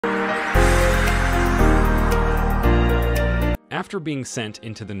After being sent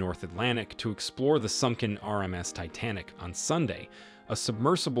into the North Atlantic to explore the sunken RMS Titanic on Sunday, a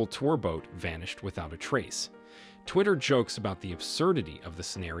submersible tour boat vanished without a trace. Twitter jokes about the absurdity of the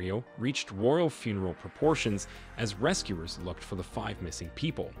scenario reached royal funeral proportions as rescuers looked for the 5 missing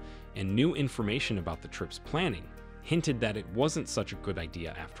people, and new information about the trip's planning hinted that it wasn't such a good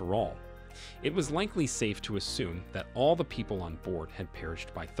idea after all. It was likely safe to assume that all the people on board had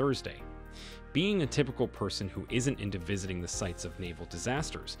perished by Thursday. Being a typical person who isn't into visiting the sites of naval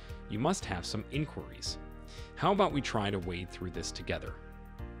disasters, you must have some inquiries. How about we try to wade through this together?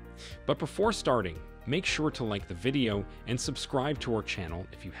 But before starting, make sure to like the video and subscribe to our channel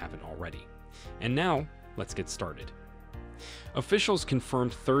if you haven't already. And now, let's get started. Officials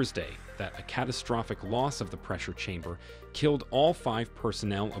confirmed Thursday that a catastrophic loss of the pressure chamber killed all 5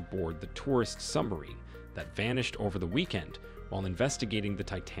 personnel aboard the tourist submarine that vanished over the weekend while investigating the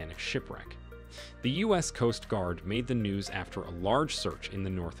Titanic shipwreck. The U.S. Coast Guard made the news after a large search in the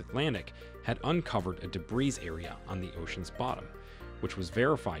North Atlantic had uncovered a debris area on the ocean's bottom, which was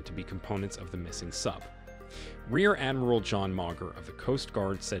verified to be components of the missing sub. Rear Admiral John Mauger of the Coast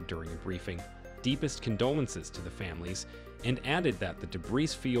Guard said during a briefing, "Deepest condolences to the families," and added that the debris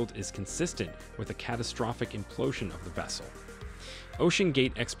field is consistent with a catastrophic implosion of the vessel.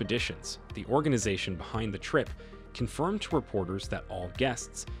 OceanGate Expeditions, the organization behind the trip, confirmed to reporters that all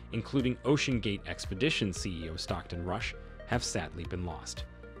guests, including OceanGate Expeditions CEO Stockton Rush, have sadly been lost.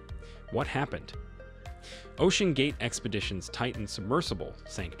 What happened? OceanGate Expeditions' Titan Submersible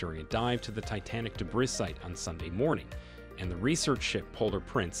sank during a dive to the Titanic debris site on Sunday morning, and the research ship Polar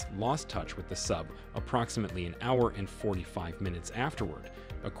Prince lost touch with the sub approximately an hour and 45 minutes afterward,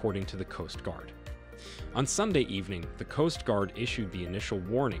 according to the Coast Guard. On Sunday evening, the Coast Guard issued the initial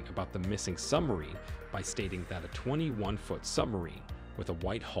warning about the missing submarine by stating that a 21-foot submarine with a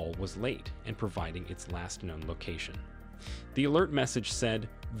white hull was late and providing its last known location. The alert message said,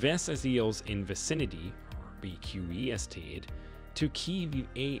 "Vessels in vicinity, or BQEST'd, to Kiev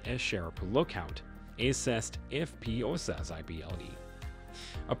a sharp lookout, assessed FPOSASIBLE."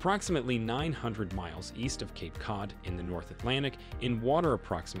 Approximately 900 miles east of Cape Cod in the North Atlantic, in water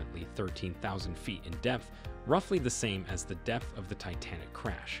approximately 13,000 feet in depth, roughly the same as the depth of the Titanic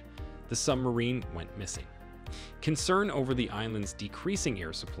crash, the submarine went missing. Concern over the island's decreasing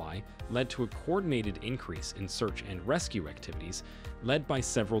air supply led to a coordinated increase in search and rescue activities led by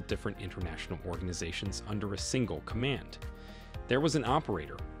several different international organizations under a single command. There was an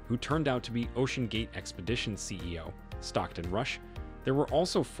operator, who turned out to be OceanGate Expeditions CEO Stockton Rush. There were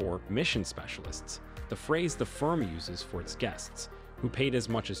also 4 mission specialists, the phrase the firm uses for its guests, who paid as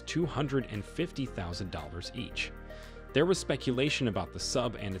much as $250,000 each. There was speculation about the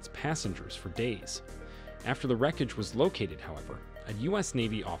sub and its passengers for days. After the wreckage was located, however, a U.S.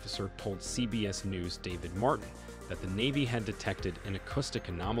 Navy officer told CBS News' David Martin that the Navy had detected an acoustic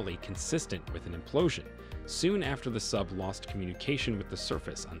anomaly consistent with an implosion soon after the sub lost communication with the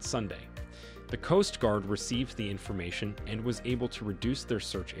surface on Sunday. The Coast Guard received the information and was able to reduce their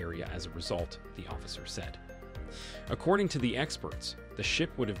search area as a result, the officer said. According to the experts, the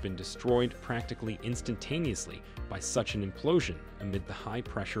ship would have been destroyed practically instantaneously by such an implosion amid the high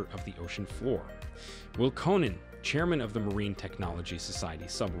pressure of the ocean floor. Will Conan, chairman of the Marine Technology Society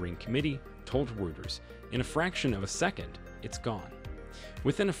Submarine Committee, told Reuters, "In a fraction of a second, it's gone.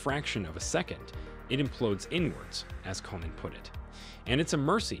 Within a fraction of a second, it implodes inwards," as Conan put it. And it's a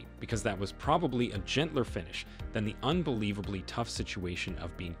mercy because that was probably a gentler finish than the unbelievably tough situation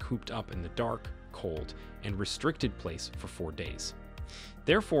of being cooped up in the dark, cold, and restricted place for 4 days.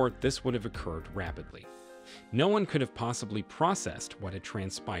 Therefore, this would have occurred rapidly. No one could have possibly processed what had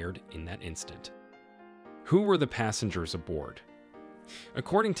transpired in that instant. Who were the passengers aboard?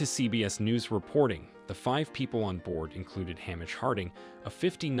 According to CBS News reporting, the 5 people on board included Hamish Harding, a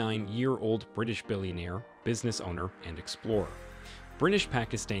 59-year-old British billionaire, business owner, and explorer;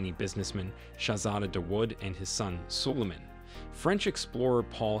 British-Pakistani businessman Shahzada Dawood and his son Suleiman; French explorer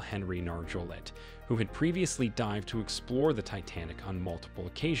Paul-Henri Nargeolet, who had previously dived to explore the Titanic on multiple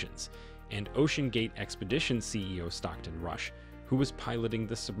occasions; and OceanGate Expeditions CEO Stockton Rush, who was piloting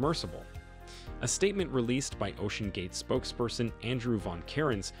the submersible. A statement released by OceanGate spokesperson Andrew Von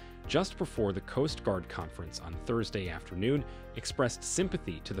Kerens just before the Coast Guard conference on Thursday afternoon expressed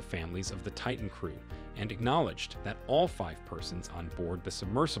sympathy to the families of the Titan crew and acknowledged that all 5 persons on board the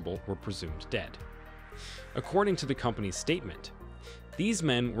submersible were presumed dead. According to the company's statement, these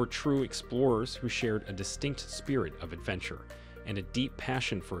men were true explorers who shared a distinct spirit of adventure and a deep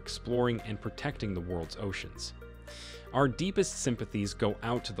passion for exploring and protecting the world's oceans. Our deepest sympathies go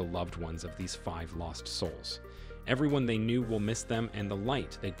out to the loved ones of these 5 lost souls. Everyone they knew will miss them and the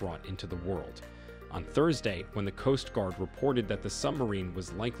light they brought into the world. On Thursday, when the Coast Guard reported that the submarine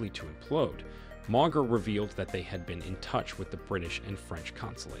was likely to implode, Mauger revealed that they had been in touch with the British and French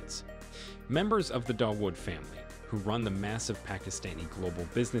consulates. Members of the Dawood family, who run the massive Pakistani global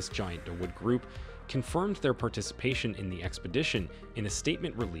business giant Dawood Group, confirmed their participation in the expedition in a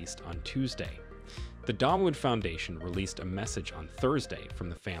statement released on Tuesday. The Dawood Foundation released a message on Thursday from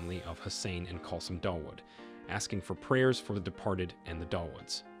the family of Hussein and Kulsum Dawood, asking for prayers for the departed and the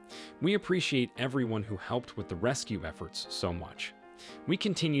Dawoods. "We appreciate everyone who helped with the rescue efforts so much. We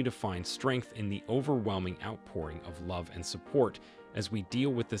continue to find strength in the overwhelming outpouring of love and support as we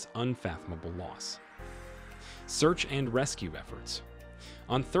deal with this unfathomable loss." Search and rescue efforts.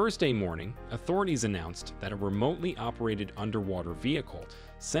 On Thursday morning, authorities announced that a remotely operated underwater vehicle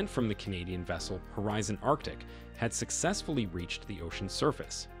sent from the Canadian vessel Horizon Arctic had successfully reached the ocean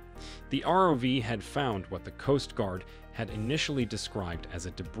surface. The ROV had found what the Coast Guard had initially described as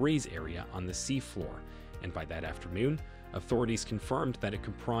a debris area on the seafloor, and by that afternoon, authorities confirmed that it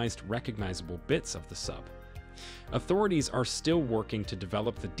comprised recognizable bits of the sub. Authorities are still working to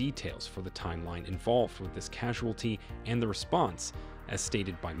develop the details for the timeline involved with this casualty and the response, as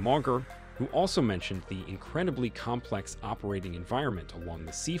stated by Mauger, who also mentioned the incredibly complex operating environment along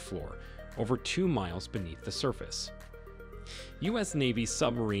the seafloor, over 2 miles beneath the surface. U.S. Navy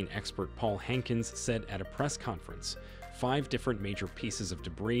submarine expert Paul Hankins said at a press conference, 5 different major pieces of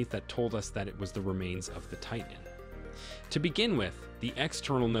debris that told us that it was the remains of the Titan. To begin with, the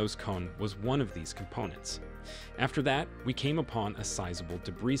external nose cone was one of these components. After that, we came upon a sizable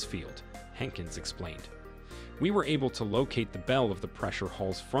debris field, Hankins explained. We were able to locate the bell of the pressure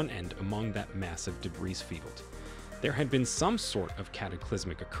hull's front end among that massive debris field. There had been some sort of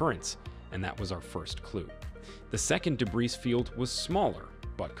cataclysmic occurrence, and that was our first clue. The second debris field was smaller,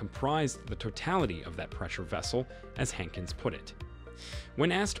 but comprised the totality of that pressure vessel, as Hankins put it.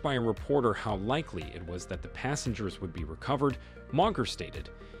 When asked by a reporter how likely it was that the passengers would be recovered, Mauger stated,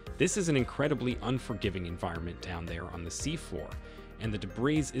 "This is an incredibly unforgiving environment down there on the seafloor, and the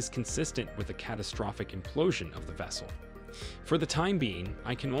debris is consistent with a catastrophic implosion of the vessel. For the time being,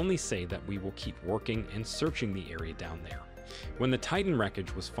 I can only say that we will keep working and searching the area down there." When the Titan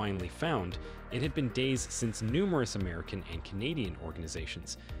wreckage was finally found, it had been days since numerous American and Canadian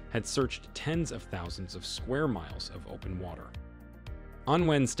organizations had searched tens of thousands of square miles of open water. On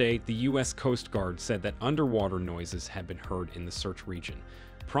Wednesday, the U.S. Coast Guard said that underwater noises had been heard in the search region,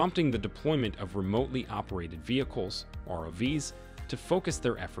 prompting the deployment of remotely operated vehicles, ROVs, to focus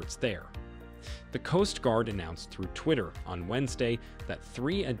their efforts there. The Coast Guard announced through Twitter on Wednesday that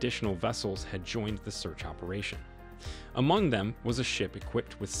 3 additional vessels had joined the search operation. Among them was a ship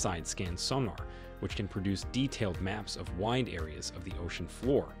equipped with side-scan sonar, which can produce detailed maps of wide areas of the ocean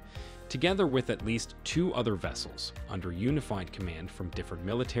floor, together with at least 2 other vessels under unified command from different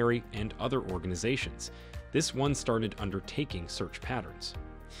military and other organizations. This one started undertaking search patterns.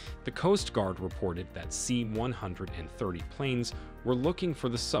 The Coast Guard reported that C-130 planes were looking for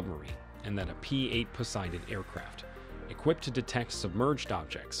the submarine, and that a P-8 Poseidon aircraft, equipped to detect submerged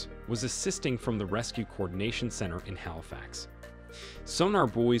objects, was assisting from the Rescue Coordination Center in Halifax. Sonar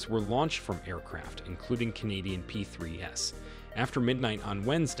buoys were launched from aircraft, including Canadian P-3S. After midnight on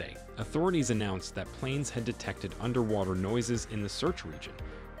Wednesday, authorities announced that planes had detected underwater noises in the search region,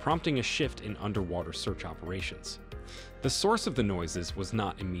 prompting a shift in underwater search operations. The source of the noises was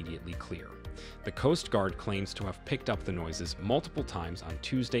not immediately clear. The Coast Guard claims to have picked up the noises multiple times on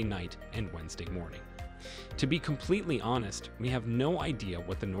Tuesday night and Wednesday morning. "To be completely honest, we have no idea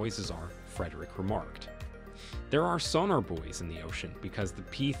what the noises are," Frederick remarked. There are sonar buoys in the ocean because the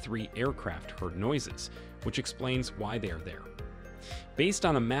P-3 aircraft heard noises, which explains why they are there. Based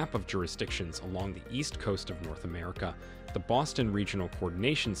on a map of jurisdictions along the east coast of North America, the Boston Regional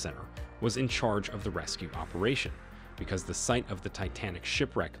Coordination Center was in charge of the rescue operation, because the site of the Titanic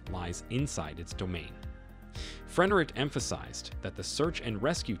shipwreck lies inside its domain. Frederick emphasized that the search and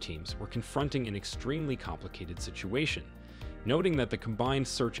rescue teams were confronting an extremely complicated situation, noting that the combined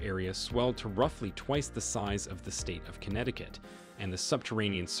search area swelled to roughly twice the size of the state of Connecticut, and the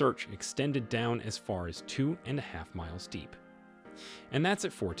subterranean search extended down as far as 2.5 miles deep. And that's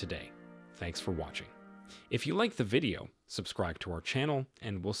it for today. Thanks for watching. If you liked the video, subscribe to our channel,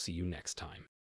 and we'll see you next time.